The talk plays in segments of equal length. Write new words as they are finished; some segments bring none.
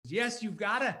directions. Yes, you've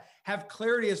got to have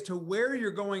clarity as to where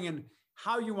you're going and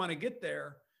how you want to get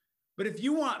there. But if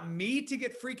you want me to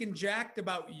get freaking jacked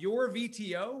about your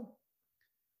VTO,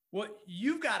 well,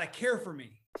 you've got to care for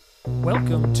me.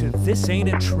 Welcome to This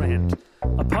Ain't a Trend,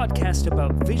 a podcast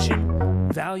about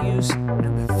vision, values,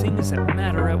 and the things that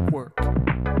matter at work.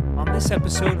 On this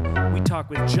episode, we talk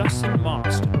with Justin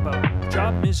Maust about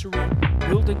job misery,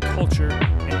 building culture,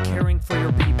 and caring for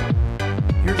your people.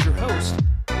 Here's your host,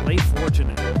 Leif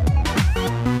Wartinen.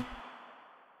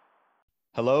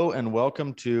 Hello and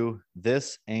welcome to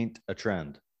This Ain't a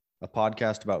Trend, a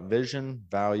podcast about vision,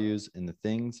 values, and the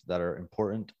things that are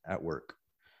important at work.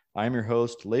 I'm your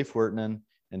host, Leif Wartinen,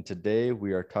 and today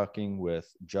we are talking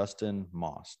with Justin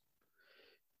Maust.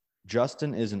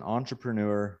 Justin is an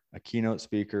entrepreneur, a keynote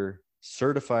speaker,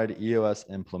 certified EOS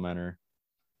implementer,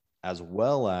 as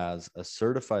well as a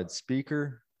certified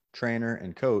speaker, trainer,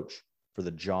 and coach for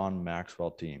the John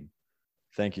Maxwell team.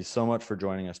 Thank you so much for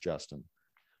joining us, Justin.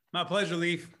 My pleasure,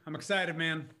 Leif. I'm excited,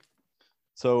 man.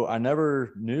 So I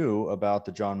never knew about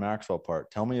the John Maxwell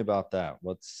part. Tell me about that.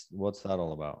 What's that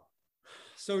all about?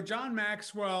 So John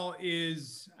Maxwell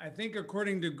is, I think,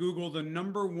 according to Google, the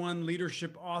 #1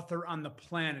 leadership author on the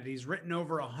planet. He's written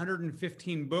over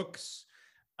 115 books,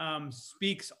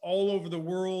 speaks all over the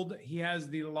world. He has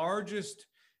the largest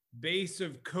base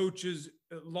of coaches,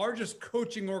 largest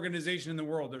coaching organization in the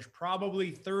world. There's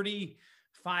probably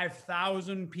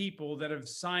 35,000 people that have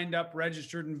signed up,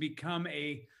 registered, and become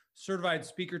a certified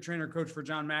speaker, trainer, coach for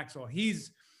John Maxwell.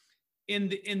 He's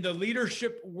in the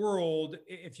leadership world,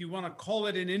 if you want to call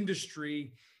it an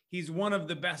industry, he's one of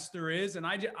the best there is. And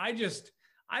I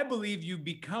believe you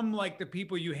become like the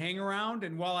people you hang around.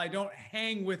 And while I don't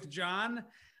hang with John,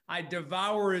 I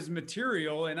devour his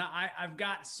material, and I've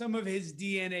got some of his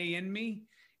DNA in me.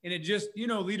 And it just,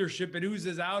 leadership, it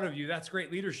oozes out of you. That's great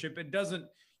leadership.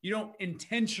 You don't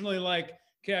intentionally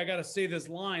okay, I got to say this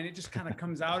line. It just kind of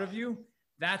comes out of you.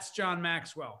 That's John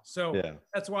Maxwell. So yeah.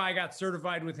 That's why I got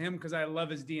certified with him, because I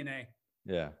love his DNA.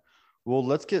 Yeah. Well,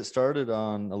 let's get started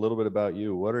on a little bit about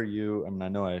you. What are you? I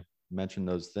know I mentioned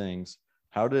those things.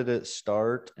 How did it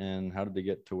start and how did it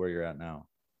get to where you're at now?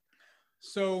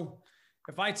 So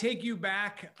if I take you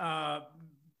back,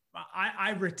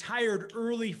 I retired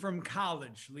early from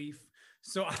college, Leif.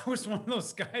 So I was one of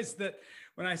those guys that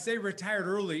when I say retired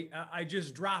early, I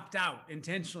just dropped out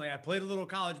intentionally. I played a little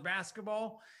college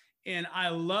basketball. And I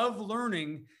love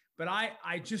learning, but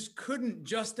I just couldn't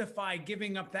justify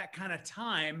giving up that kind of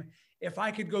time if I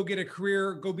could go get a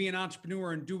career, go be an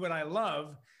entrepreneur and do what I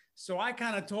love. So I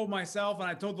kind of told myself, and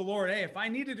I told the Lord, hey, if I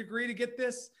need a degree to get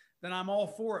this, then I'm all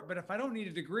for it. But if I don't need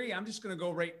a degree, I'm just going to go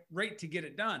right to get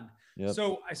it done. Yep.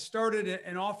 So I started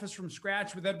an office from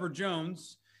scratch with Edward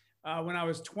Jones when I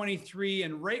was 23.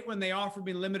 And right when they offered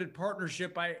me limited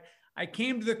partnership, I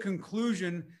came to the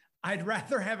conclusion I'd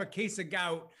rather have a case of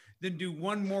gout than do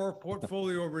one more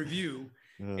portfolio review.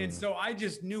 And so I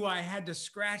just knew I had to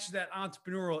scratch that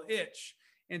entrepreneurial itch.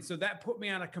 And so that put me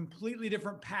on a completely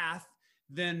different path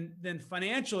than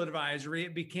financial advisory.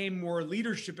 It became more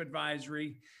leadership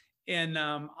advisory. And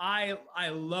I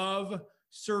love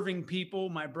serving people.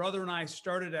 My brother and I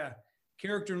started a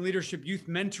character and leadership youth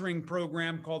mentoring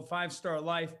program called 5-Star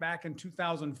Life back in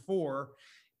 2004.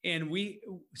 And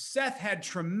Seth had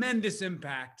tremendous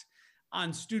impact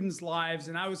on students' lives.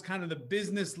 And I was kind of the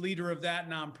business leader of that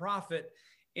nonprofit.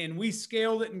 And we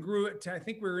scaled it and grew it to, I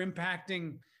think we were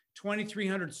impacting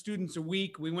 2,300 students a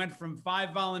week. We went from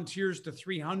 5 volunteers to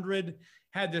 300,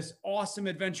 had this awesome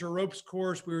adventure ropes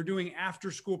course. We were doing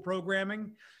after school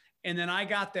programming. And then I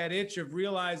got that itch of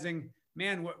realizing,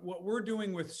 man, what we're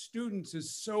doing with students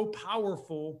is so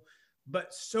powerful,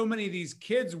 but so many of these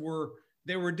kids were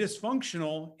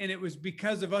dysfunctional, and it was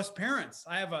because of us parents.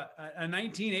 I have a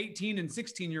 19, 18, and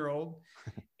 16-year-old,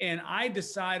 and I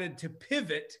decided to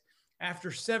pivot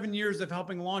after 7 years of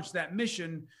helping launch that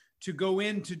mission to go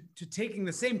into taking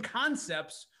the same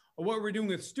concepts of what we're doing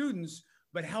with students,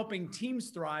 but helping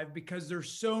teams thrive, because there's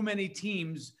so many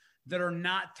teams that are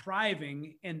not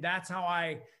thriving. And that's how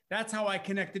I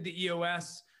connected to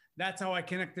EOS. That's how I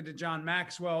connected to John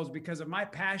Maxwell, is because of my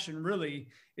passion really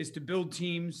is to build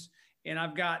teams. And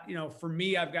I've got, for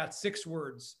me, I've got 6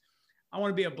 words. I want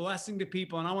to be a blessing to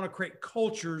people, and I want to create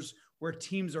cultures where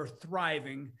teams are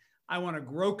thriving. I want to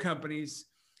grow companies,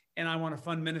 and I want to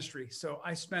fund ministry. So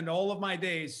I spend all of my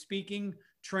days speaking,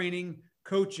 training,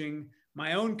 coaching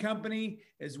my own company,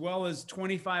 as well as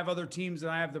 25 other teams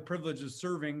that I have the privilege of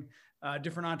serving,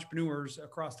 different entrepreneurs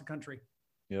across the country.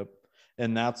 Yep.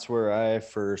 And that's where I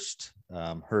first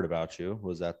heard about you,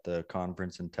 was at the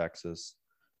conference in Texas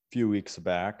few weeks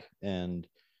back. And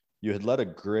you had led a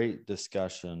great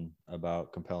discussion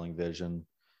about compelling vision,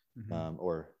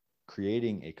 or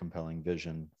creating a compelling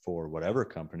vision for whatever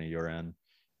company you're in.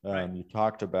 You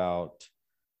talked about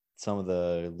some of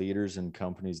the leaders and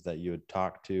companies that you had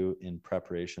talked to in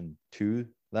preparation to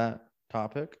that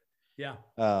topic. Yeah.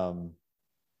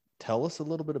 Tell us a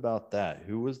little bit about that.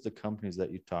 Who was the companies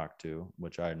that you talked to,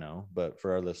 which I know, but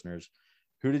for our listeners,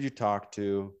 who did you talk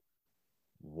to?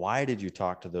 Why did you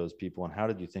talk to those people, and how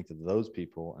did you think of those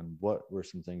people, and what were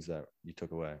some things that you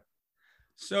took away?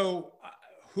 So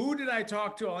who did I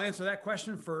talk to? I'll answer that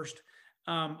question first.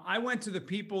 I went to the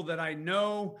people that I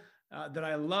know, that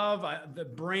I love, the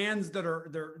brands that are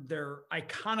they're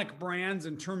iconic brands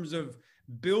in terms of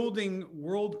building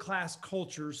world-class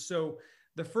cultures. So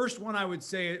the first one I would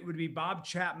say it would be Bob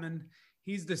Chapman.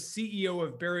 He's the CEO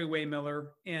of Barry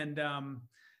Miller. And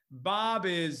Bob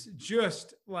is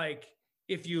just like,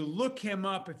 if you look him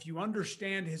up, if you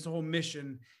understand his whole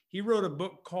mission, he wrote a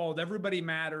book called Everybody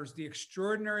Matters, The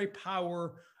Extraordinary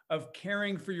Power of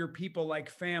Caring for Your People Like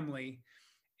Family.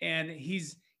 And he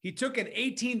took an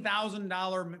 $18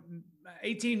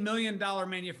 million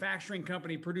manufacturing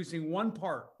company producing one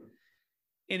part,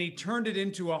 and he turned it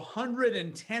into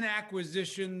 110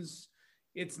 acquisitions.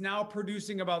 It's now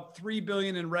producing about $3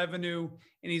 billion in revenue,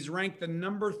 and he's ranked the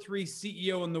number 3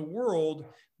 CEO in the world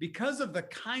because of the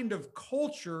kind of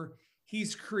culture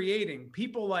he's creating.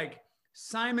 People like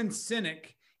Simon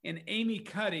Sinek and Amy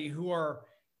Cuddy, who are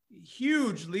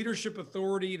huge leadership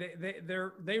authority.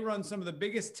 They run some of the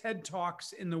biggest TED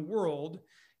Talks in the world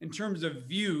in terms of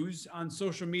views on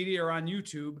social media or on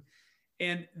YouTube.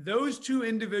 And those two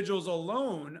individuals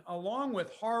alone, along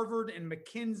with Harvard and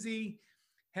McKinsey,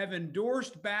 have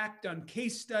endorsed back, done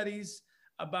case studies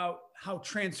about how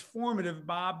transformative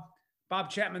Bob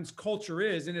Chapman's culture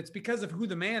is. And it's because of who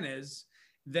the man is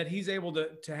that he's able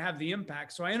to have the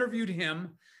impact. So I interviewed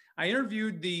him. I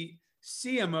interviewed the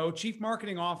CMO, Chief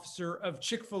Marketing Officer of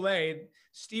Chick-fil-A.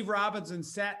 Steve Robinson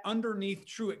sat underneath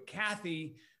Truett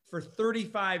Cathy for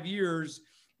 35 years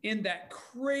in that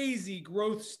crazy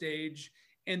growth stage.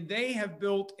 And they have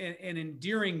built an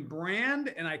endearing brand,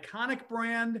 an iconic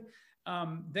brand.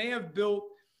 They have built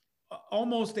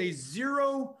almost a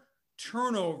zero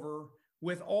turnover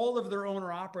with all of their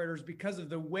owner operators because of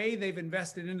the way they've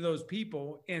invested into those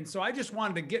people. And so I just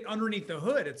wanted to get underneath the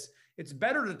hood. It's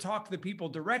better to talk to the people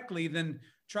directly than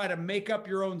try to make up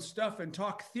your own stuff and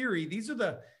talk theory. These are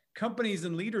the companies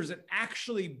and leaders that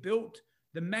actually built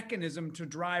the mechanism to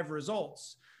drive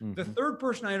results. Mm-hmm. The third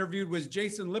person I interviewed was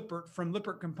Jason Lippert from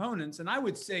Lippert Components. And I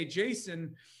would say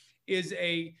Jason is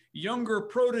a younger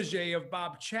protege of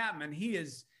Bob Chapman. He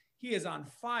is on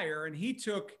fire, and he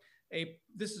took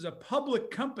this is a public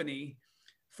company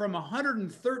from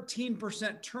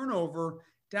 113% turnover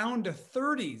down to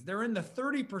 30s. They're in the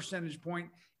 30 percentage point.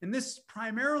 And this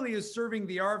primarily is serving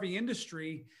the RV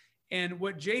industry. And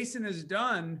what Jason has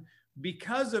done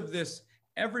because of this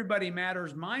everybody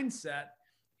matters mindset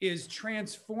is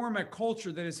transform a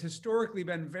culture that has historically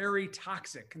been very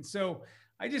toxic. And so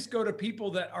I just go to people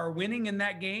that are winning in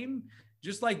that game,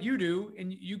 just like you do,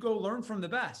 and you go learn from the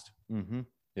best. Mm-hmm.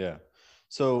 Yeah.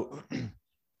 So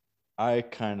I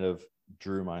kind of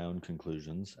drew my own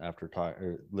conclusions after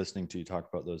listening to you talk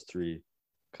about those 3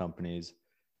 companies.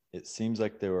 It seems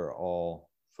like they were all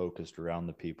focused around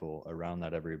the people, around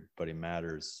that everybody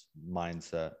matters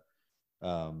mindset.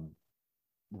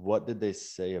 What did they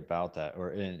say about that?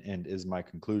 And is my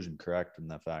conclusion correct in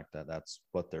the fact that that's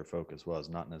what their focus was,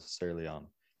 not necessarily on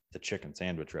the chicken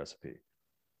sandwich recipe?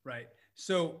 Right.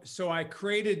 So I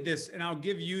created this, and I'll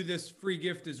give you this free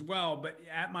gift as well. But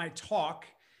at my talk,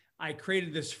 I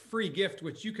created this free gift,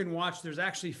 which you can watch. There's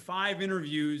actually 5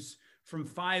 interviews from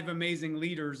 5 amazing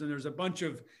leaders, and there's a bunch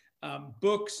of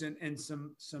books and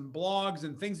some blogs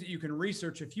and things that you can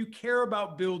research. If you care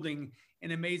about building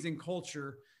an amazing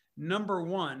culture, number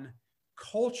 1,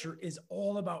 culture is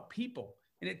all about people.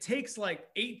 And it takes like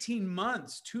 18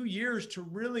 months, 2 years to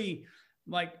really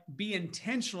be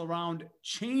intentional around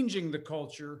changing the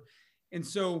culture. And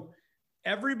so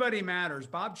everybody matters.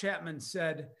 Bob Chapman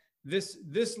said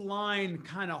this line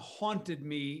kind of haunted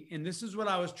me. And this is what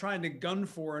I was trying to gun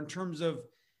for in terms of,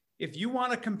 if you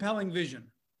want a compelling vision,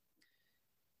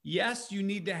 yes, you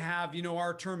need to have,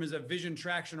 our term is a vision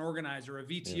traction organizer, a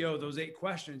VTO, those 8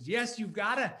 questions. Yes, you've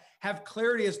got to have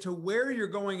clarity as to where you're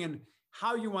going and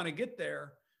how you want to get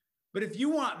there. But if you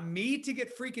want me to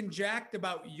get freaking jacked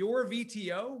about your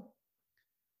VTO,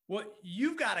 well,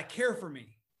 you've got to care for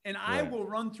me, and I will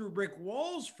run through brick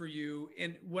walls for you.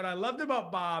 And what I loved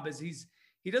about Bob is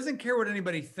he doesn't care what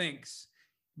anybody thinks.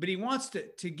 but he wants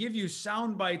to give you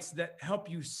sound bites that help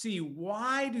you see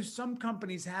why do some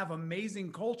companies have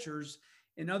amazing cultures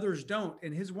and others don't.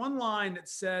 And his one line that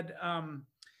said,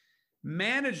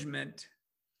 management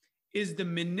is the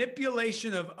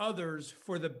manipulation of others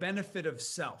for the benefit of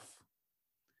self.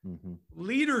 Mm-hmm.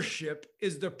 Leadership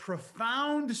is the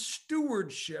profound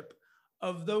stewardship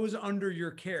of those under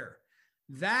your care.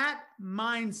 That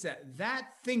mindset, that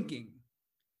thinking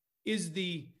is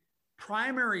the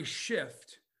primary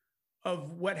shift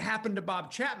of what happened to Bob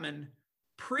Chapman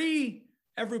pre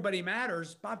Everybody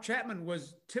Matters. Bob Chapman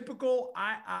was typical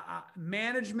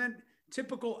management,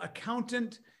 typical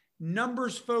accountant,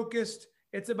 numbers focused.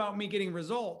 It's about me getting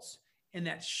results. And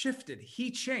that shifted.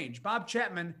 He changed. Bob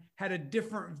Chapman had a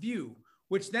different view,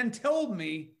 which then told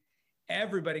me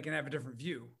everybody can have a different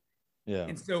view. Yeah.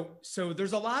 And so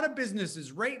there's a lot of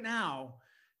businesses right now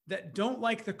that don't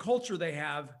like the culture they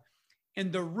have.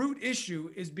 And the root issue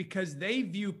is because they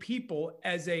view people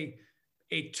as a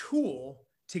tool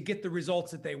to get the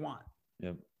results that they want.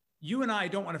 Yep. You and I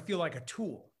don't want to feel like a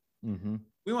tool. Mm-hmm.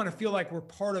 We want to feel like we're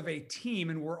part of a team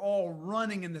and we're all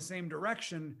running in the same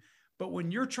direction. But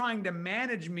when you're trying to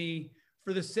manage me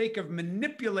for the sake of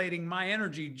manipulating my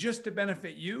energy just to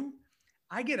benefit you,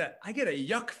 I get a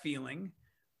yuck feeling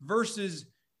versus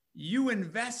you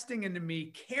investing into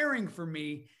me, caring for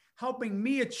me, helping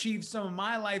me achieve some of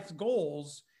my life's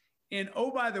goals. And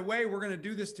oh, by the way, we're going to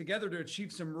do this together to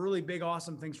achieve some really big,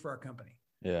 awesome things for our company.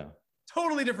 Yeah.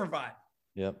 Totally different vibe.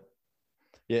 Yep.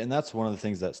 Yeah. And that's one of the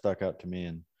things that stuck out to me.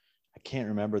 And I can't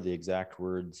remember the exact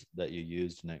words that you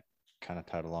used, and it kind of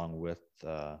tied along with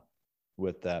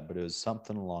that, but it was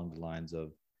something along the lines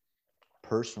of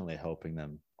personally helping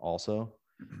them also.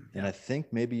 Yeah. And I think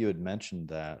maybe you had mentioned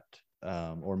that,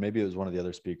 or maybe it was one of the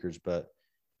other speakers, but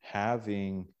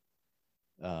having,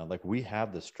 like we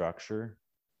have the structure,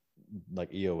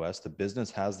 like EOS, the business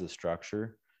has the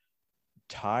structure,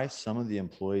 tie some of the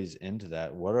employees into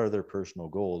that. What are their personal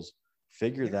goals?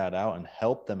 Figure that out and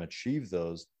help them achieve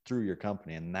those through your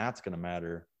company. And that's going to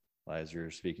matter, as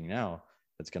you're speaking now,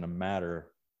 it's going to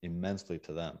matter immensely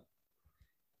to them.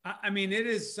 I mean, it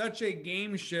is such a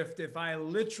game shift. If I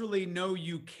literally know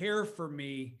you care for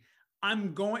me,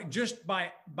 I'm going just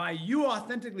by you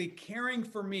authentically caring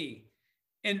for me.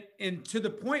 And to the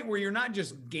point where you're not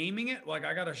just gaming it, like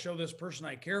I got to show this person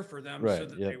I care for them so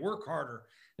that they work harder.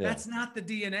 That's not the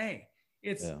DNA.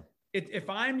 It's if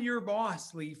I'm your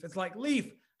boss, Leaf, it's like,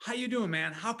 Leaf, how you doing,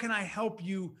 man? How can I help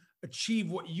you achieve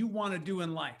what you want to do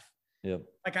in life? Yep.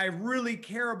 Like I really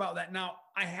care about that. Now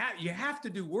you have to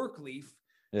do work, Leaf.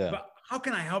 Yeah. But how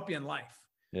can I help you in life?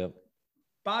 Yep.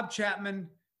 Bob Chapman,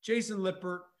 Jason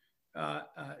Lippert,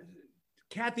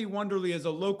 Kathy Wonderly is a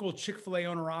local Chick-fil-A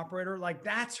owner operator. Like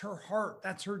that's her heart.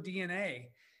 That's her DNA.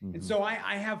 Mm-hmm. And so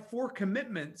I have 4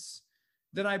 commitments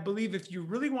that I believe if you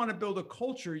really want to build a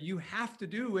culture, you have to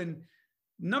do. And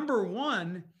number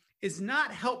 1 is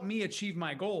not help me achieve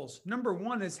my goals. Number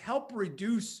 1 is help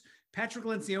reduce, Patrick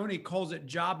Lencioni calls it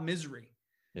job misery.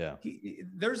 Yeah.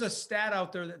 There's a stat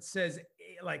out there that says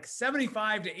like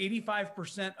 75 to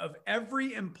 85% of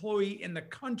every employee in the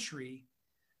country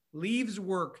leaves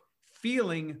work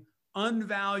feeling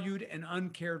unvalued and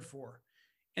uncared for.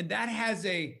 And that has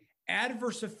an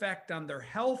adverse effect on their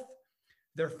health,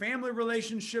 their family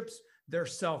relationships, their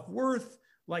self-worth,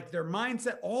 like their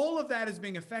mindset. All of that is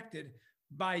being affected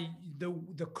by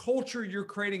the culture you're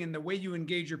creating and the way you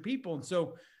engage your people. And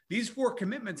so these 4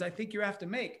 commitments I think you have to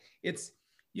make.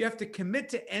 You have to commit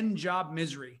to end job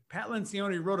misery. Pat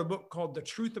Lencioni wrote a book called The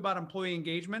Truth About Employee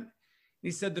Engagement. And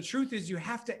he said, the truth is you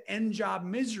have to end job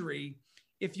misery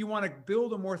if you want to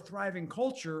build a more thriving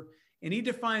culture. And he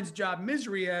defines job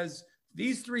misery as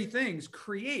these 3 things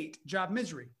create job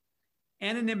misery: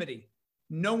 anonymity,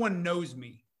 no one knows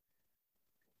me;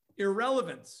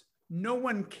 irrelevance, no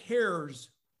one cares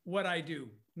what I do.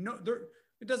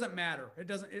 It doesn't matter.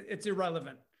 It's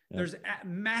irrelevant. Yeah. There's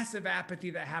massive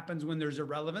apathy that happens when there's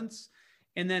irrelevance.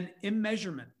 And then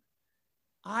immeasurement.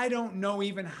 I don't know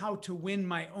even how to win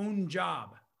my own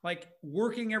job. Like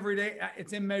working every day,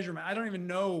 it's immeasurement. I don't even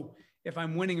know if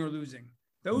I'm winning or losing.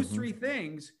 Those 3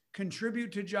 things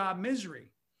contribute to job misery.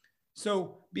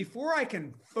 So before I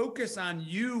can focus on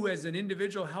you as an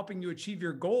individual helping you achieve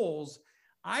your goals,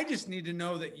 I just need to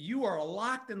know that you are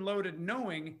locked and loaded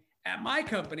knowing at my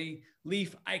company,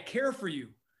 Leaf, I care for you.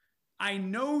 I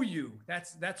know you.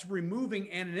 That's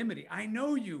removing anonymity. I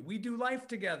know you. We do life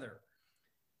together.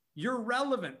 You're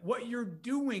relevant. What you're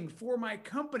doing for my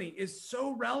company is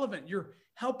so relevant. You're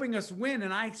helping us win.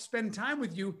 And I spend time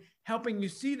with you helping you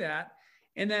see that.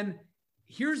 And then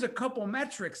here's a couple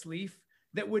metrics, Leaf,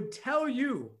 that would tell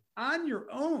you on your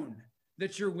own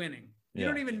that you're winning. You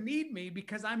don't even need me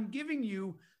because I'm giving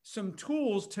you some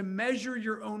tools to measure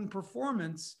your own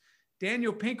performance.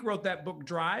 Daniel Pink wrote that book,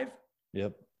 Drive.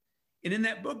 Yep. And in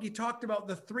that book, he talked about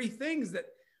the 3 things that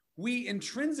we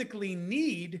intrinsically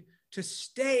need to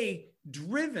stay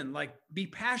driven, like be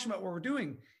passionate about what we're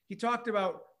doing. He talked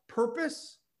about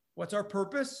purpose. What's our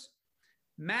purpose?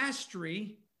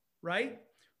 Mastery, right?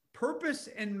 Purpose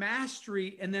and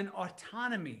mastery, and then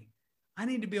autonomy. I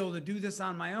need to be able to do this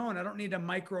on my own. I don't need a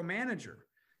micromanager.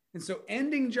 And so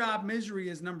ending job misery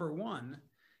is number 1.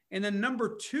 And then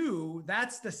number 2,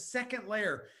 that's the second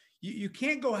layer. You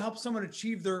can't go help someone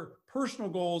achieve their personal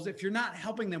goals if you're not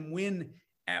helping them win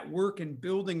at work and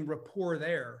building rapport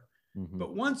there. Mm-hmm.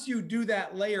 But once you do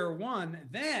that layer 1,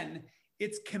 then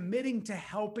it's committing to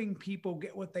helping people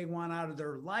get what they want out of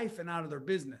their life and out of their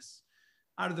business,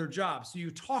 out of their job. So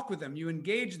you talk with them, you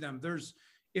engage them.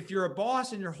 If you're a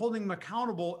boss and you're holding them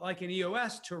accountable, like in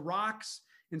EOS, to rocks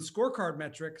and scorecard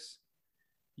metrics,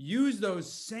 use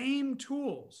those same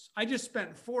tools. I just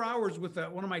spent 4 hours with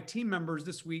one of my team members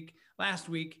last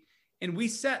week, and we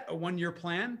set a 1-year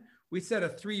plan. We set a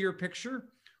 3-year picture.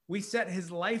 We set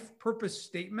his life purpose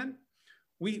statement.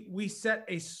 We set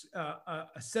a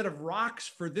set of rocks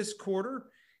for this quarter,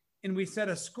 and we set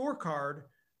a scorecard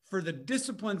for the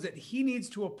disciplines that he needs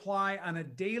to apply on a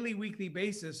daily, weekly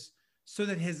basis so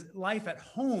that his life at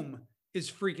home is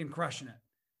freaking crushing it.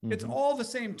 Mm-hmm. It's all the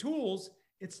same tools.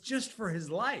 It's just for his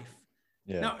life.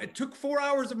 Yeah. Now, it took 4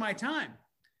 hours of my time,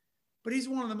 but he's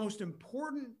one of the most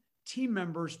important team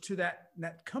members to that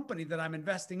company that I'm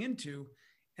investing into.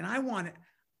 And I want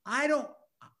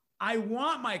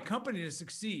my company to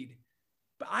succeed,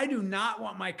 but I do not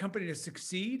want my company to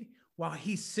succeed while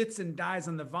he sits and dies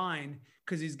on the vine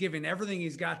because he's giving everything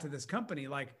he's got to this company.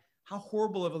 Like, how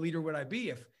horrible of a leader would I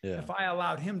be if I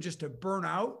allowed him just to burn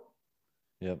out?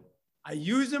 Yep. I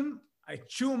use him, I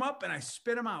chew him up, and I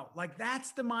spit him out. Like,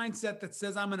 that's the mindset that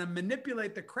says, I'm going to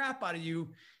manipulate the crap out of you,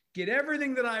 get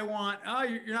everything that I want. Oh,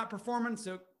 you're not performing,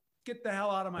 so get the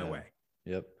hell out of my way.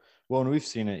 Yep. Well, and we've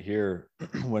seen it here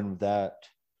when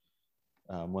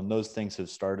those things have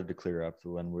started to clear up,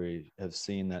 when we have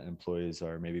seen that employees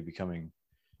are maybe becoming,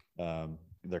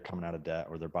 they're coming out of debt,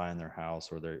 or they're buying their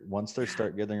house, or once they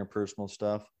start getting their personal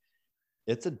stuff,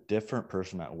 it's a different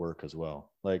person at work as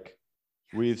well. Like,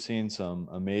 we've seen some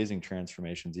amazing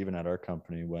transformations, even at our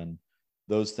company, when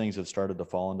those things have started to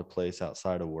fall into place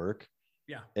outside of work.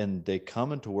 Yeah. And they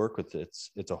come into work with it's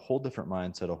a whole different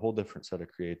mindset, a whole different set of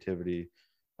creativity.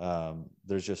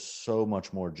 There's just so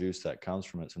much more juice that comes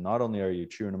from it. So not only are you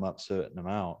chewing them up, spitting them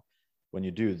out, when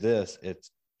you do this, it's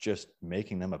just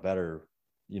making them a better,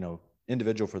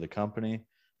 individual for the company.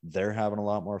 They're having a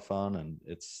lot more fun, and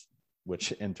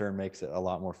which in turn makes it a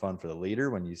lot more fun for the leader.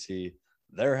 When you see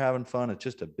they're having fun, it's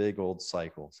just a big old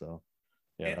cycle. So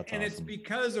yeah, that's awesome. It's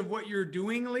because of what you're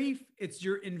doing, Leaf.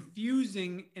 You're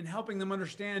infusing and helping them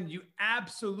understand you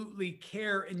absolutely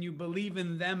care and you believe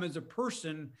in them as a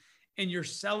person, and you're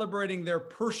celebrating their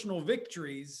personal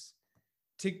victories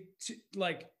to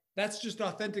that's just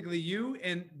authentically you.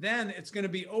 And then it's going to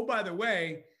be, oh, by the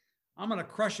way, I'm going to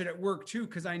crush it at work too,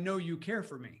 because I know you care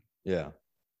for me. Yeah.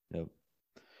 Yep.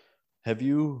 Have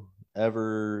you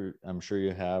ever, I'm sure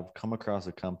you have, come across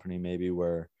a company maybe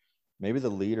where maybe the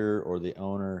leader or the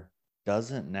owner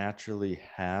doesn't naturally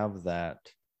have that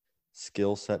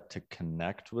skill set to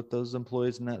connect with those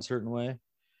employees in that certain way?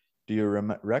 Do you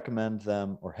recommend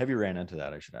them, or have you ran into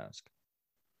that, I should ask?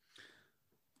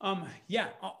 Yeah,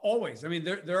 always. I mean,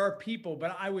 there are people,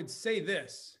 but I would say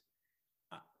this,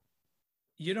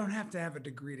 you don't have to have a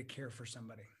degree to care for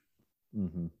somebody.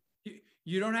 Mm-hmm.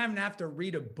 You don't even have to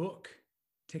read a book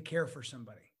to care for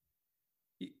somebody.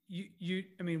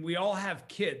 I mean, we all have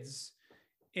kids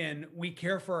and we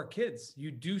care for our kids. You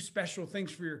do special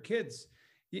things for your kids.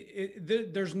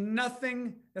 There's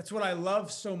nothing, that's what I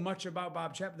love so much about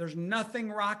Bob Chapman. There's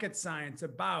nothing rocket science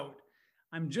about,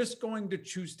 I'm just going to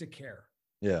choose to care.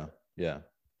 Yeah. Yeah.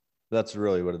 That's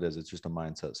really what it is. It's just a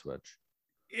mindset switch.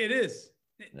 It is.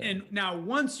 Yeah. And now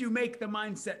once you make the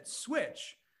mindset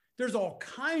switch, there's all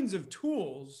kinds of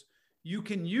tools you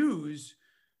can use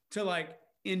to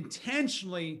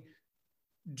intentionally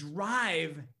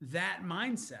drive that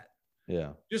mindset.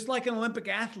 Yeah. Just like an Olympic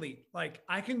athlete. Like,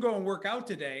 I can go and work out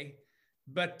today,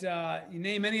 but you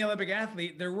name any Olympic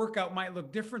athlete, their workout might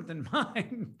look different than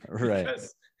mine. Right.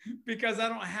 Because I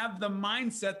don't have the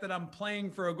mindset that I'm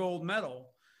playing for a gold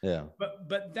medal. Yeah.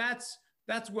 But that's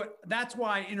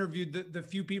why I interviewed the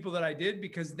few people that I did,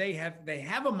 because they have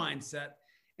a mindset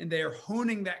and they are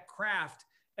honing that craft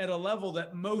at a level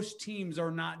that most teams are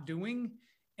not doing,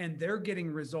 and they're getting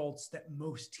results that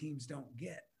most teams don't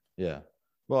get. Yeah.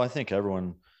 Well, I think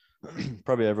everyone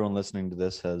probably everyone listening to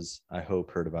this has, I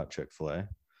hope, heard about Chick-fil-A.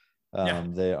 Yeah.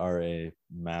 They are a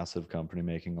massive company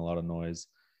making a lot of noise,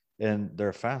 and they're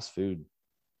a fast food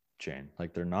chain.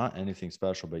 Like, they're not anything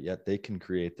special, but yet they can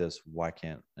create this. Why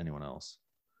can't anyone else?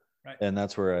 Right. And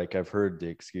that's where, like, I've heard the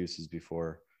excuses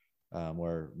before,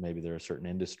 where maybe they're a certain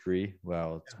industry.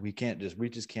 Well, we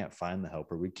just can't find the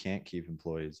helper. We can't keep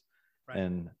employees. Right.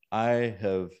 And I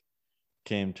have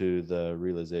came to the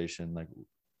realization, like,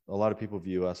 a lot of people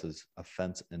view us as a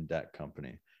fence and deck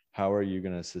company. How are you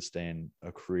going to sustain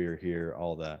a career here?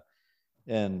 All that.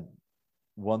 And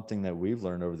one thing that we've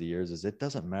learned over the years is it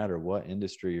doesn't matter what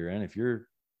industry you're in. If you're,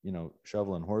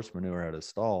 shoveling horse manure at a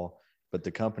stall, but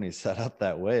the company's set up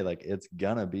that way, like, it's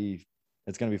gonna be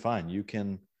fine. You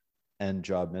can end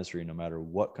job misery no matter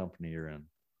what company you're in.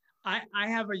 I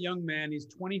have a young man. He's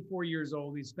 24 years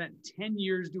old. He spent 10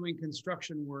 years doing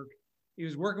construction work. He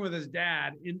was working with his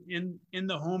dad in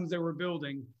the homes they were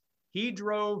building. He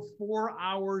drove 4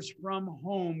 hours from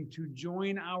home to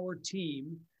join our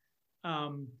team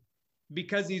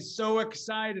because he's so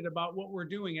excited about what we're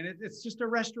doing. And it's just a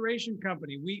restoration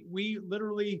company. We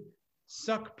literally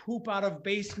suck poop out of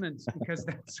basements because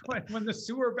that's when the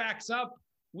sewer backs up,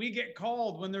 we get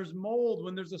called. When there's mold,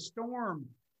 when there's a storm,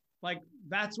 like,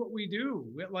 that's what we do.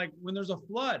 Like, when there's a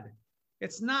flood,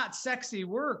 it's not sexy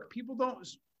work. People don't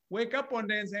wake up one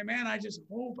day and say, man, I just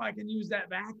hope I can use that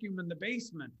vacuum in the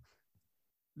basement.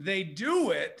 They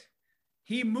do it.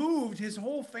 He moved his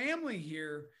whole family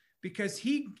here because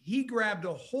he grabbed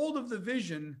a hold of the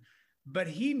vision, but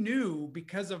he knew,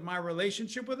 because of my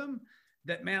relationship with him,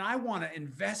 that, man, I want to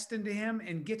invest into him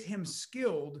and get him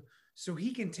skilled so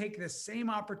he can take this same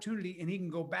opportunity and he can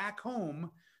go back home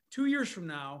 2 years from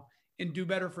now and do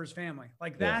better for his family.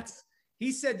 Like,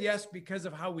 he said yes because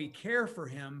of how we care for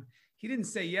him. He didn't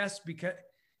say yes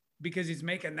because he's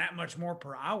making that much more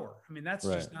per hour. I mean, that's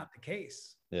just not the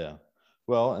case. Yeah.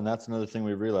 Well, and that's another thing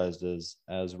we realized is,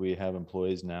 as we have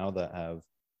employees now that have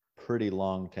pretty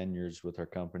long tenures with our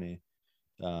company,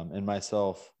 and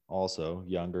myself also,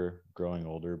 younger, growing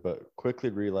older, but quickly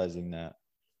realizing that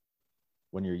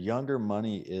when you're younger,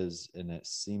 money is, and it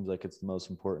seems like it's the most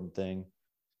important thing.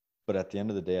 But at the end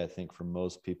of the day, I think for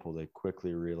most people, they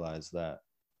quickly realize that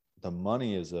the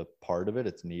money is a part of it.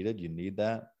 It's needed. You need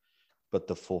that. But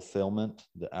the fulfillment,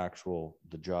 the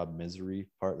job misery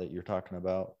part that you're talking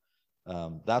about,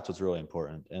 that's what's really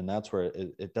important. And that's where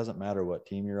it doesn't matter what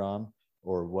team you're on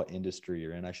or what industry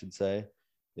you're in, I should say.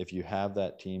 If you have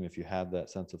that team, if you have that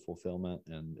sense of fulfillment,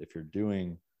 and if you're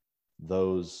doing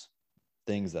those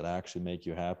things that actually make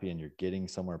you happy and you're getting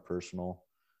somewhere personal,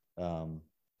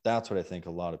 that's what I think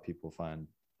a lot of people find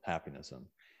happiness in.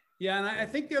 Yeah. And I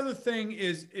think the other thing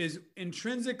is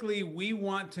intrinsically, we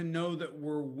want to know that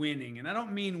we're winning. And I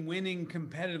don't mean winning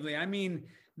competitively. I mean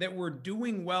that we're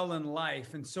doing well in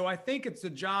life. And so I think it's the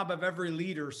job of every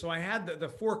leader. So I had the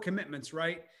 4 commitments,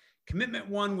 right? Commitment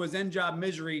 1 was end job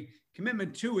misery.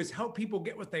 Commitment 2 is help people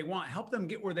get what they want, help them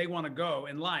get where they want to go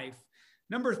in life.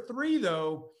 Number 3,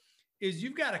 though, is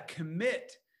you've got to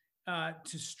commit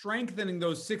to strengthening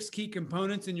those 6 key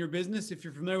components in your business. If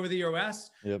you're familiar with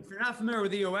EOS, If you're not familiar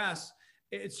with EOS,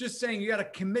 it's just saying you got to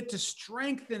commit to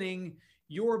strengthening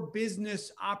your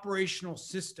business operational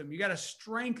system. You got to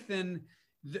strengthen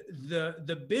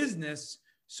the business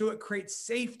so it creates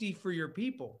safety for your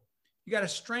people. You got to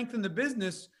strengthen the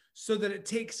business so that it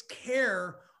takes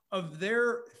care of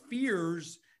their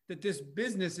fears that this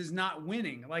business is not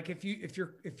winning. Like, if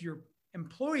your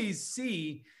employees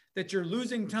see that you're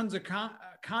losing tons of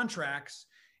contracts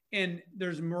and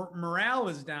there's morale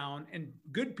is down and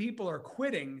good people are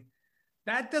quitting,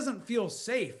 that doesn't feel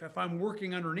safe if I'm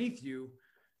working underneath you.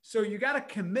 So you got to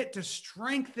commit to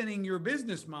strengthening your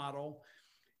business model.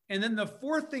 And then the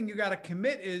 4th thing you got to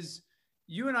commit is,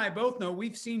 you and I both know,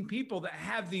 we've seen people that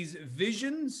have these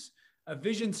visions, a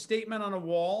vision statement on a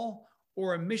wall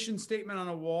or a mission statement on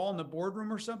a wall in the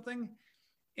boardroom or something.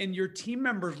 And your team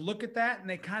members look at that and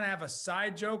they kind of have a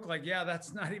side joke like, yeah,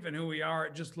 that's not even who we are.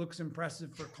 It just looks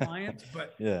impressive for clients,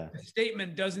 but the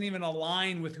statement doesn't even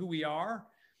align with who we are.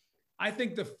 I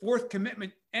think the 4th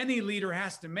commitment any leader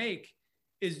has to make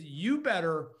is, you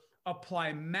better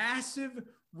apply massive,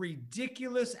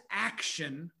 ridiculous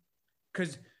action,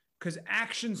 because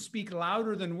actions speak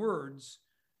louder than words.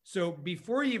 So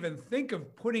before you even think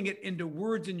of putting it into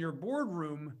words in your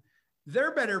boardroom,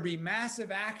 there better be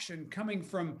massive action coming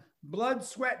from blood,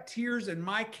 sweat, tears, and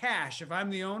my cash, if I'm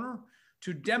the owner,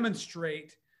 to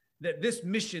demonstrate that this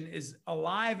mission is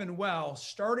alive and well,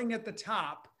 starting at the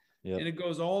top, and it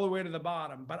goes all the way to the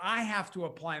bottom. But I have to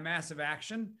apply massive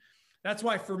action. That's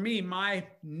why, for me, my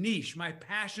niche, my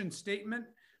passion statement,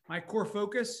 my core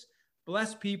focus,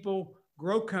 bless people,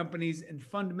 grow companies, and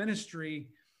fund ministry.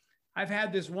 I've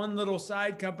had this one little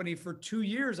side company for 2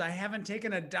 years. I haven't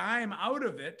taken a dime out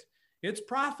of it. It's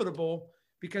profitable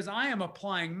because I am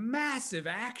applying massive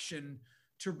action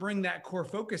to bring that core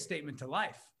focus statement to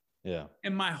life. Yeah.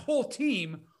 And my whole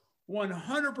team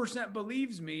 100%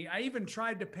 believes me. I even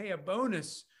tried to pay a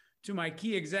bonus to my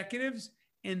key executives,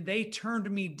 and they turned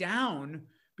me down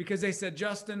because they said,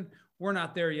 Justin, we're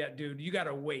not there yet, dude. You got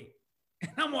to wait.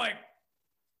 And I'm like,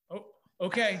 oh,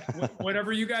 okay,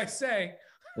 whatever you guys say.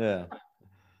 Yeah.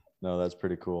 No, that's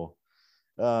pretty cool.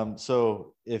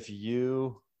 So if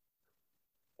you,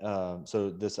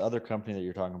 so this other company that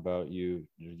you're talking about, you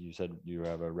said you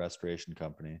have a restoration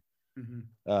company.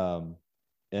 Mm-hmm.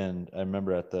 And I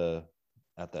remember at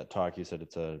that talk, you said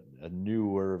it's a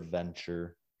newer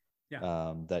venture.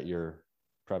 Yeah. That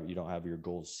you don't have your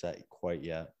goals set quite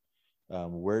yet.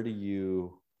 Where do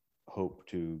you hope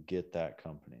to get that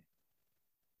company?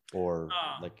 Or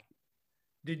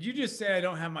did you just say I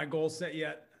don't have my goals set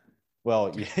yet?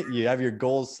 Well, you have your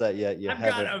goals set yet. I've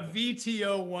got a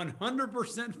VTO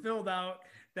 100% filled out.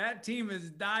 That team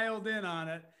is dialed in on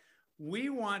it. We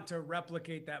want to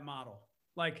replicate that model.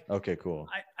 Like, okay, cool.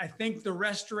 I think the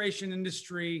restoration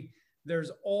industry,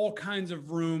 there's all kinds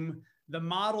of room. The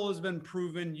model has been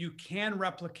proven. You can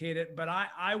replicate it, but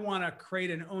I want to create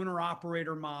an owner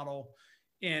operator model,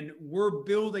 and we're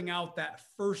building out that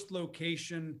first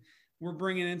location. We're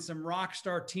bringing in some rock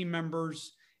star team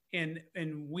members, and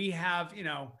we have,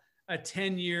 a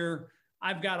 10-year,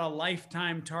 I've got a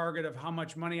lifetime target of how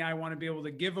much money I want to be able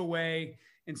to give away.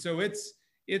 And so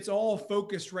it's all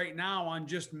focused right now on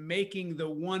just making the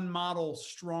one model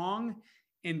strong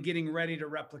and getting ready to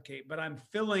replicate. But I'm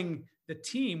filling the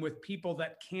team with people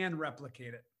that can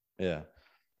replicate it. Yeah.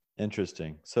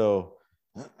 Interesting. So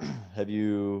have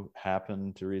you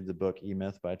happened to read the book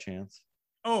E-Myth by chance?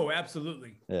 Oh,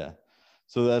 absolutely. Yeah.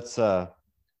 So that's,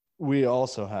 we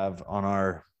also have on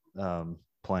our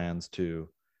plans to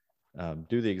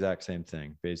do the exact same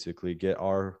thing, basically get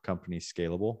our company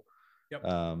scalable, yep.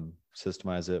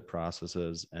 Systemize it,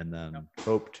 processes, and then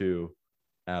hope to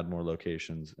add more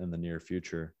locations in the near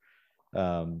future.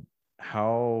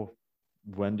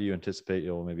 When do you anticipate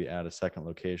you'll maybe add a second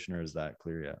location, or is that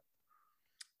clear yet?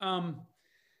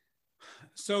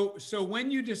 So when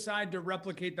you decide to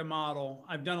replicate the model,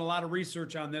 I've done a lot of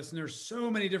research on this, and there's so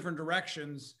many different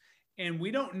directions, and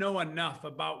we don't know enough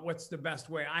about what's the best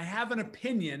way. I have an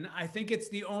opinion. I think it's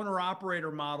the owner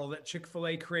operator model that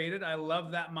Chick-fil-A created. I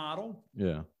love that model.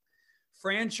 Yeah.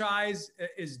 Franchise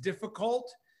is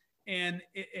difficult, and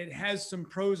it has some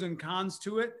pros and cons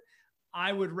to it.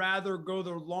 I would rather go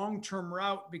the long-term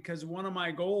route, because one of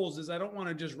my goals is I don't want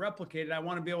to just replicate it. I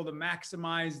want to be able to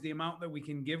maximize the amount that we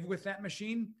can give with that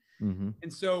machine. Mm-hmm.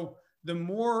 And so the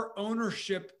more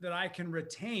ownership that I can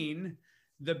retain,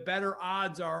 the better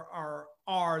odds are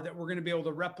that we're going to be able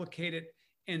to replicate it.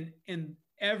 And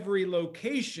every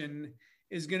location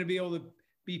is going to be able to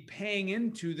be paying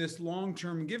into this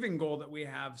long-term giving goal that we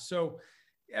have. So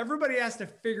everybody has to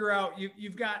figure out,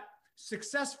 you've got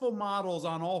successful models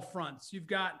on all fronts. You've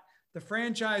got the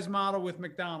franchise model with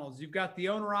McDonald's. You've got the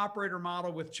owner operator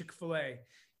model with Chick-fil-A.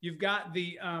 You've got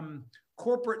the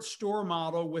corporate store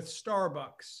model with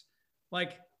Starbucks.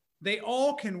 Like, they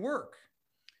all can work.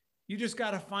 You just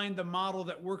got to find the model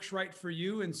that works right for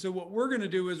you. And so what we're going to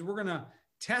do is we're going to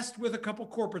test with a couple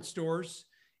corporate stores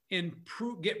and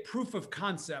get proof of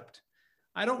concept.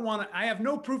 I have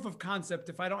no proof of concept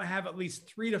if I don't have at least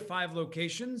 3 to 5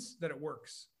 locations that it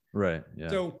works. Right. Yeah.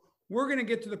 So we're going to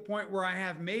get to the point where I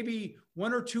have maybe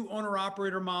 1 or 2 owner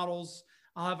operator models.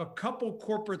 I'll have a couple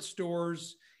corporate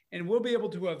stores, and we'll be able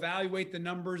to evaluate the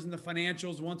numbers and the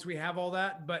financials once we have all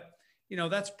that. But,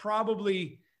 that's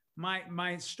probably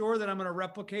my store that I'm going to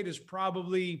replicate is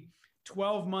probably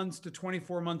 12 months to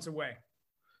 24 months away.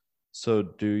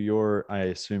 So I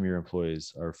assume your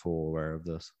employees are full aware of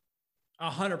this?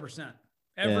 100%.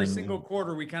 Every single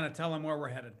quarter, we kind of tell them where we're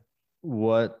headed.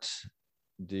 What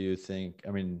do you think?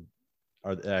 I mean,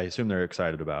 I assume they're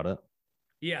excited about it.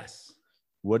 Yes.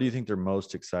 What do you think they're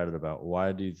most excited about?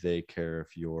 Why do they care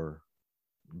if you're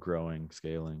growing,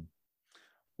 scaling?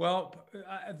 Well,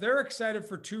 they're excited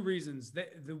for 2 reasons.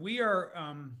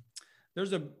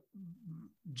 There's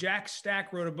Jack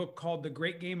Stack wrote a book called The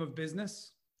Great Game of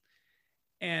Business.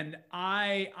 And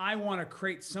I want to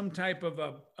create some type of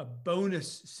a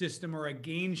bonus system or a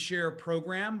gain share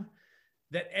program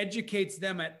that educates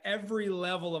them at every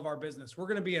level of our business. We're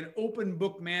going to be an open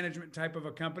book management type of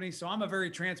a company. So I'm a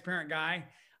very transparent guy.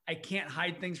 I can't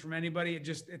hide things from anybody.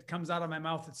 It comes out of my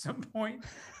mouth at some point.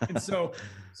 And so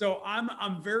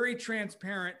I'm very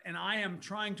transparent, and I am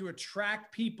trying to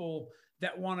attract people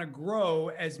that want to grow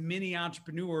as mini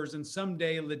entrepreneurs and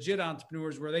someday legit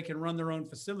entrepreneurs where they can run their own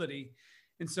facility.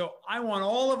 And so I want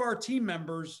all of our team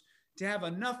members to have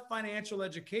enough financial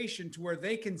education to where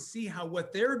they can see how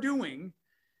what they're doing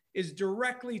is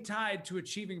directly tied to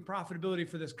achieving profitability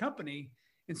for this company.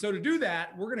 And so to do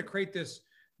that, we're going to create this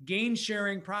gain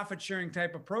sharing, profit sharing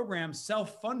type of program,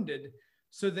 self-funded,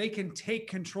 so they can take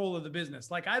control of the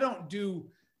business. Like, I don't do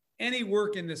any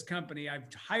work in this company. I've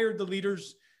hired the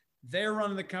leaders. They're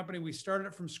running the company. We started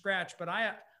it from scratch, but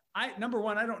I number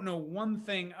one, I don't know one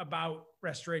thing about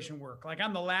restoration work. Like,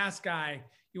 I'm the last guy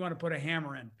you want to put a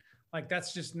hammer in. Like,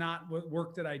 that's just not what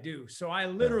work that I do. So I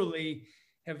literally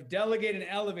have delegated and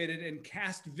elevated and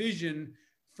cast vision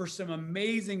for some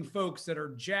amazing folks that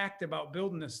are jacked about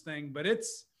building this thing. But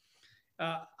it's,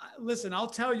 listen, I'll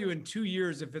tell you in 2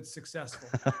 years if it's successful.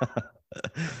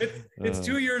 It's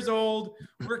 2 years old.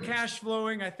 We're cash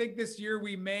flowing. I think this year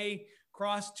we may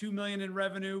cross 2 million in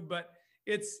revenue, but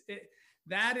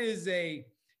that is a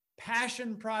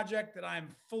passion project that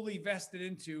I'm fully vested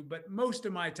into. But most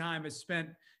of my time is spent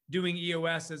doing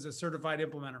EOS as a certified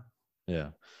implementer.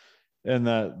 Yeah. And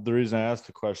the reason I asked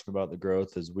the question about the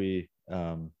growth is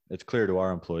it's clear to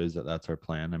our employees that that's our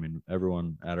plan. I mean,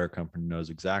 everyone at our company knows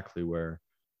exactly where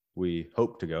we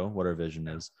hope to go, what our vision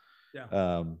is.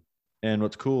 Yeah. And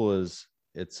what's cool is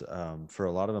it's for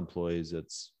a lot of employees,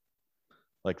 it's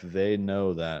like they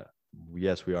know that,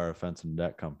 yes, we are a fence and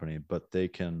deck company, but they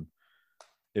can,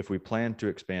 if we plan to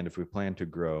expand, if we plan to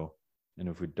grow, and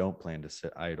if we don't plan to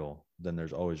sit idle, then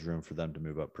there's always room for them to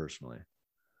move up personally.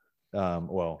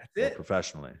 Or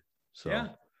professionally. So, yeah.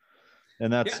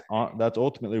 And that's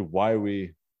ultimately why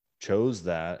we chose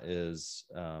that is,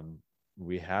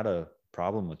 we had a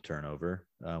problem with turnover,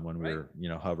 when we were,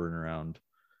 hovering around,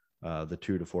 the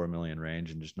 2 to 4 million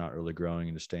range and just not really growing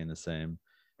and just staying the same.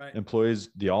 Right. Employees,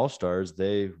 the all-stars,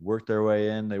 they work their way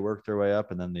in, they work their way up.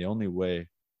 And then the only way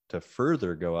to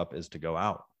further go up is to go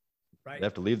out. Right. They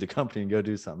have to leave the company and go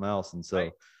do something else. And so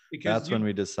that's when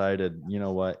we decided, you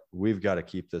know what, we've got to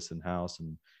keep this in-house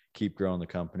and keep growing the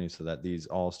company so that these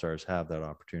all-stars have that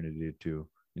opportunity to,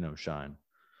 shine.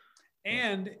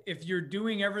 And if you're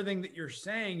doing everything that you're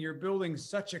saying, you're building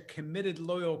such a committed,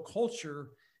 loyal culture.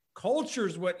 Culture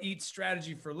is what eats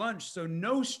strategy for lunch. So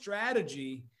no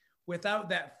strategy without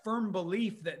that firm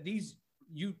belief that these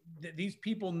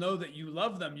people know that you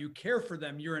love them, you care for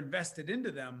them, you're invested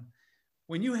into them.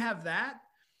 When you have that,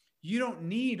 you don't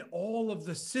need all of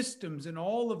the systems and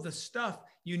all of the stuff.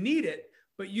 You need it,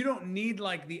 but you don't need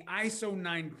like the ISO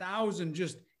 9000,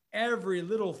 just every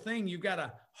little thing. You got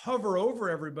to hover over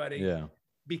everybody. Yeah.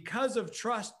 Because of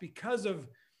trust, because of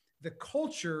the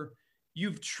culture,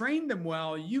 you've trained them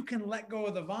well. You can let go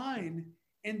of the vine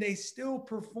and they still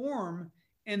perform,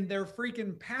 and they're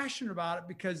freaking passionate about it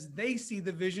because they see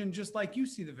the vision just like you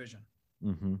see the vision.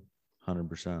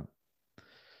 100%.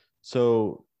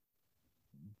 So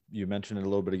you mentioned it a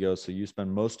little bit ago. So you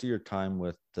spend most of your time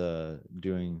with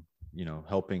doing,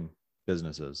 helping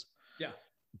businesses. Yeah.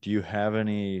 Do you have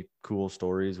any cool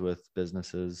stories with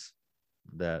businesses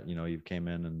that, you've came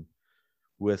in and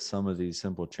with some of these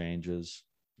simple changes?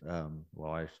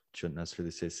 Well, I shouldn't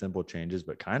necessarily say simple changes,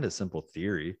 but kind of simple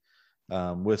theory.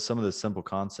 With some of the simple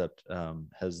concept, do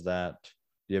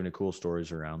you have any cool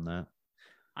stories around that?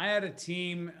 I had a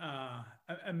team,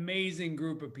 amazing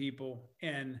group of people,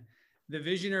 and the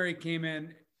visionary came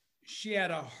in. She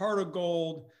had a heart of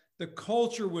gold. The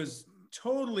culture was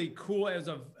totally cool. It was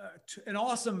an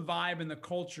awesome vibe in the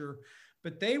culture,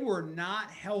 but they were not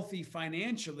healthy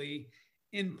financially,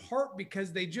 in part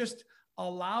because they just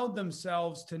allowed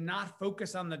themselves to not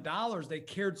focus on the dollars. They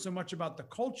cared so much about the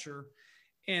culture.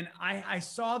 And I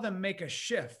saw them make a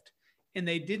shift, and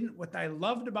what I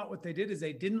loved about what they did is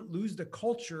they didn't lose the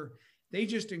culture. They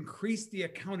just increased the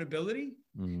accountability,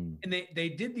 and they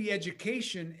did the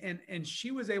education. And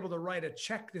she was able to write a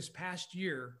check this past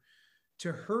year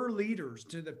to her leaders,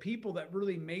 to the people that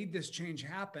really made this change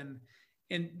happen.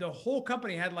 And the whole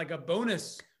company had like a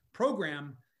bonus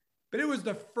program, but it was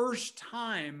the first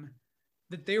time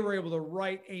that they were able to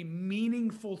write a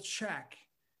meaningful check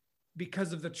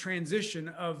because of the transition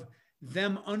of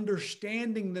them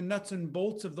understanding the nuts and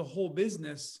bolts of the whole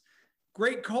business.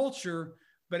 Great culture,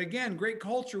 but again, great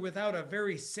culture without a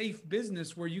very safe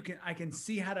business where I can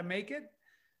see how to make it.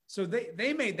 So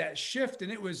they made that shift,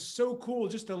 and it was so cool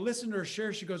just to listen to her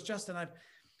share. She goes, Justin,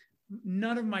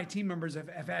 none of my team members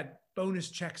have had bonus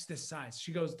checks this size.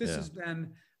 She goes, this has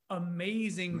been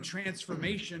amazing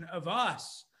transformation of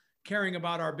us caring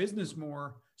about our business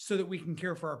more. so that we can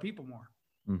care for our people more.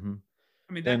 Mm-hmm.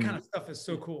 I mean, that kind of stuff is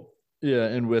so cool. Yeah.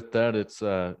 And with that, it's,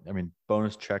 I mean,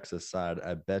 bonus checks aside,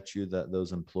 I bet you that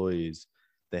those employees,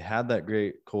 they had that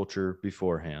great culture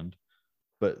beforehand,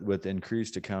 but with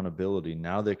increased accountability,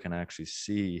 now they can actually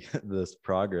see this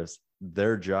progress.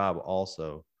 Their job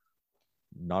also,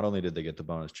 not only did they get the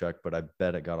bonus check, but I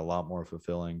bet it got a lot more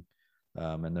fulfilling.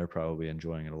 And they're probably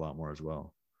enjoying it a lot more as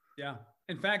well. Yeah.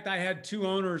 In fact, I had two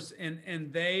owners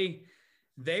and they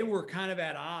were kind of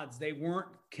at odds. They weren't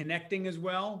connecting as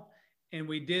well. And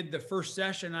we did the first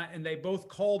session and they both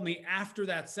called me after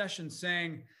that session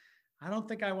saying, I don't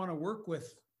think I want to work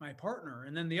with my partner.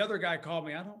 And then the other guy called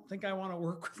me, I don't think I want to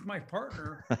work with my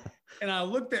partner. And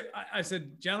I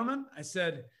said, gentlemen, I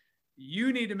said,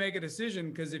 you need to make a decision,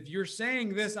 because if you're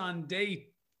saying this on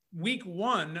week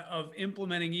 1 of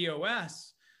implementing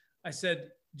EOS, I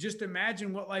said, just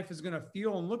imagine what life is going to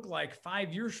feel and look like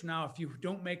 5 years from now if you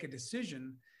don't make a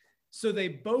decision. So they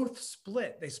both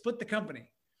split. They split the company,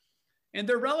 and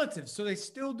they're relatives, so they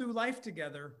still do life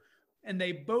together. And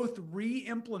they both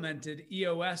re-implemented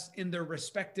EOS in their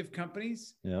respective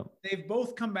companies. Yep. They've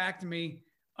both come back to me,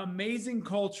 amazing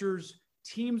cultures,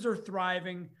 teams are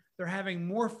thriving. They're having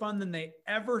more fun than they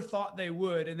ever thought they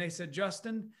would. And they said,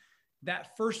 Justin,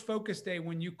 that first focus day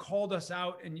when you called us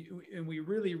out and we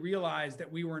really realized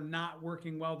that we were not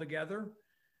working well together,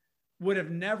 we would have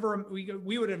never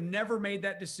made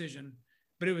that decision,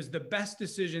 but it was the best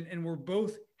decision. And we're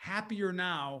both happier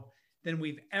now than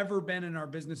we've ever been in our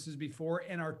businesses before.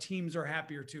 And our teams are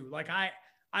happier too. Like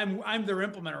I'm their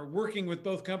implementer, working with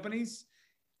both companies,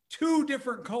 2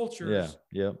 different cultures,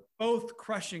 both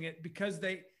crushing it, because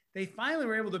they finally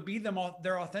were able to be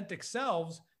their authentic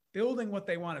selves, building what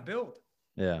they want to build.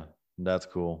 Yeah, that's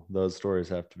cool. Those stories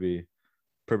have to be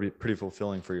pretty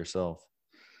fulfilling for yourself.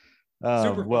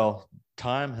 Well,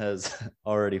 time has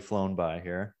already flown by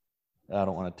here. I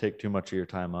don't want to take too much of your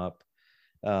time up.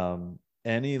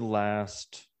 Any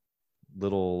last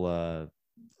little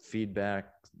feedback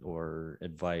or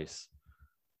advice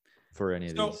for any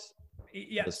of these?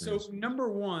 Yeah. Listeners? So number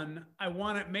 1, I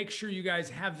want to make sure you guys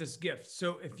have this gift.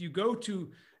 So if you go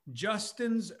to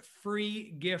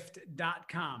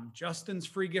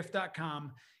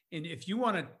justinsfreegift.com, and if you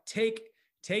want to take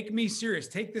me serious,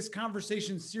 take this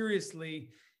conversation seriously,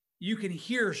 you can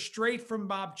hear straight from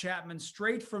Bob Chapman,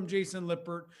 straight from Jason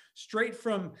Lippert, straight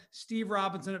from Steve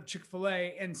Robinson of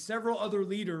Chick-fil-A and several other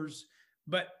leaders,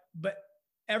 but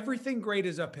everything great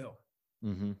is uphill.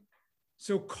 Mm-hmm.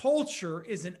 So culture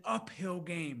is an uphill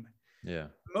game. Yeah.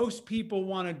 Most people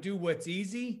want to do what's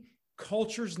easy.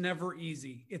 Culture's never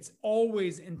easy. It's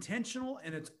always intentional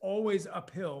and it's always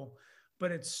uphill,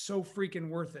 but it's so freaking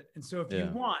worth it. And so if you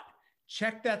want,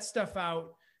 check that stuff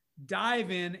out, dive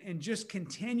in, and just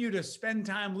continue to spend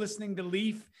time listening to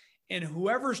Leaf and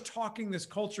whoever's talking this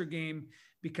culture game,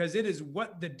 because it is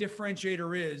what the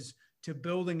differentiator is to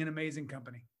building an amazing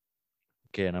company.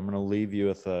 Okay. And I'm going to leave you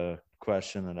with a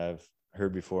question that I've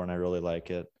heard before and I really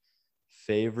like it.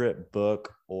 Favorite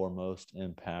book or most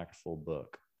impactful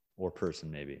book or person,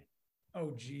 maybe?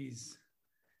 Oh, geez.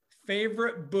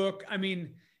 Favorite book. I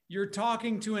mean, you're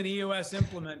talking to an EOS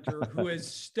implementer who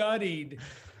has studied,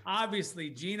 obviously,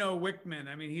 Gino Wickman.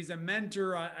 I mean, he's a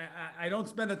mentor. I don't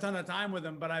spend a ton of time with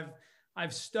him, but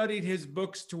I've studied his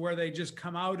books to where they just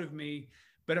come out of me.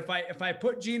 But if I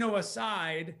put Gino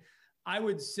aside, I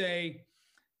would say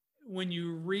when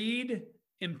you read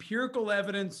empirical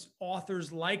evidence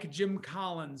authors like Jim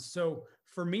Collins. So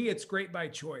for me, it's Great by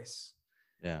Choice.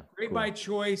 Yeah. Great cool. By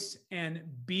Choice and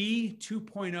B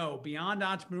 2.0, Beyond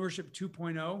Entrepreneurship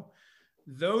 2.0.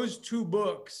 Those 2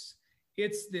 books,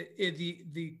 it's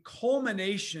the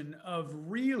culmination of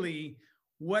really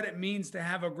what it means to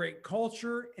have a great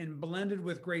culture, and blended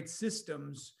with great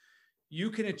systems, you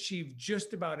can achieve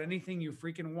just about anything you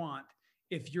freaking want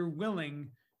if you're willing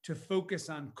to focus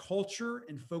on culture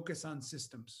and focus on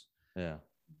systems. Yeah.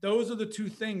 Those are the 2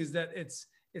 things that it's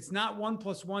not 1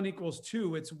 + 1 =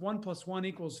 2. It's 1 +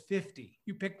 1 = 50.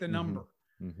 You pick the number.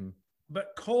 Mm-hmm.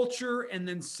 But culture and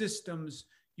then systems,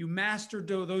 you master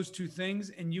those 2 things,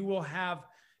 and you will have,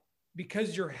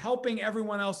 because you're helping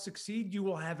everyone else succeed, you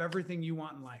will have everything you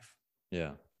want in life.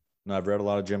 Yeah. No, I've read a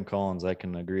lot of Jim Collins. I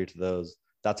can agree to those.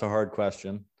 That's a hard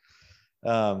question.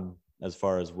 As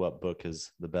far as what book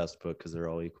is the best book, because they're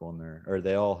all equal in there, or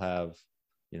they all have,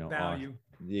 value.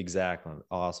 Exactly.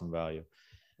 Awesome value.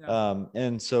 Yeah.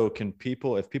 And so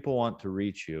if people want to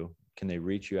reach you, can they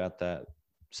reach you at that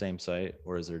same site,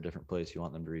 or is there a different place you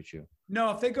want them to reach you? No,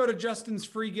 if they go to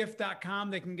justinsfreegift.com,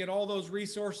 they can get all those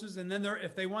resources. And then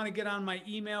if they want to get on my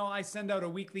email, I send out a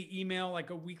weekly email,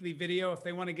 like a weekly video. If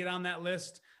they want to get on that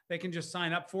list, they can just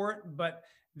sign up for it. But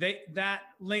that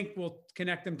link will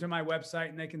connect them to my website,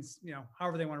 and they can,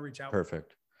 however they want to reach out.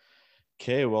 Perfect.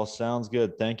 Okay. Well, sounds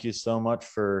good. Thank you so much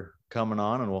for coming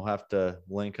on, and we'll have to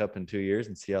link up in 2 years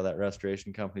and see how that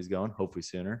restoration company's going. Hopefully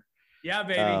sooner. Yeah,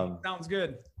 baby. Sounds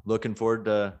good. Looking forward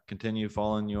to continue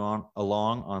following you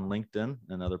along on LinkedIn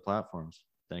and other platforms.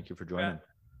 Thank you for joining.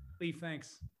 Lee,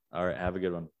 thanks. All right. Have a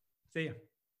good one. See you.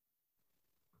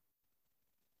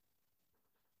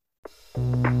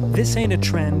 This Ain't a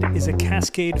Trend is a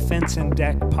Cascade Fence and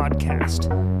Deck podcast.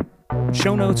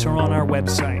 Show notes are on our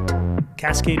website,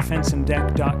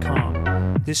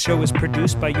 cascadefenceanddeck.com. This show is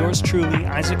produced by yours truly,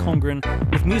 Isaac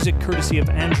Holmgren, with music courtesy of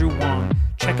Andrew Wong.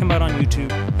 Check him out on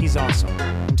YouTube. He's awesome.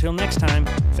 Until next time,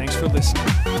 thanks for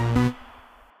listening.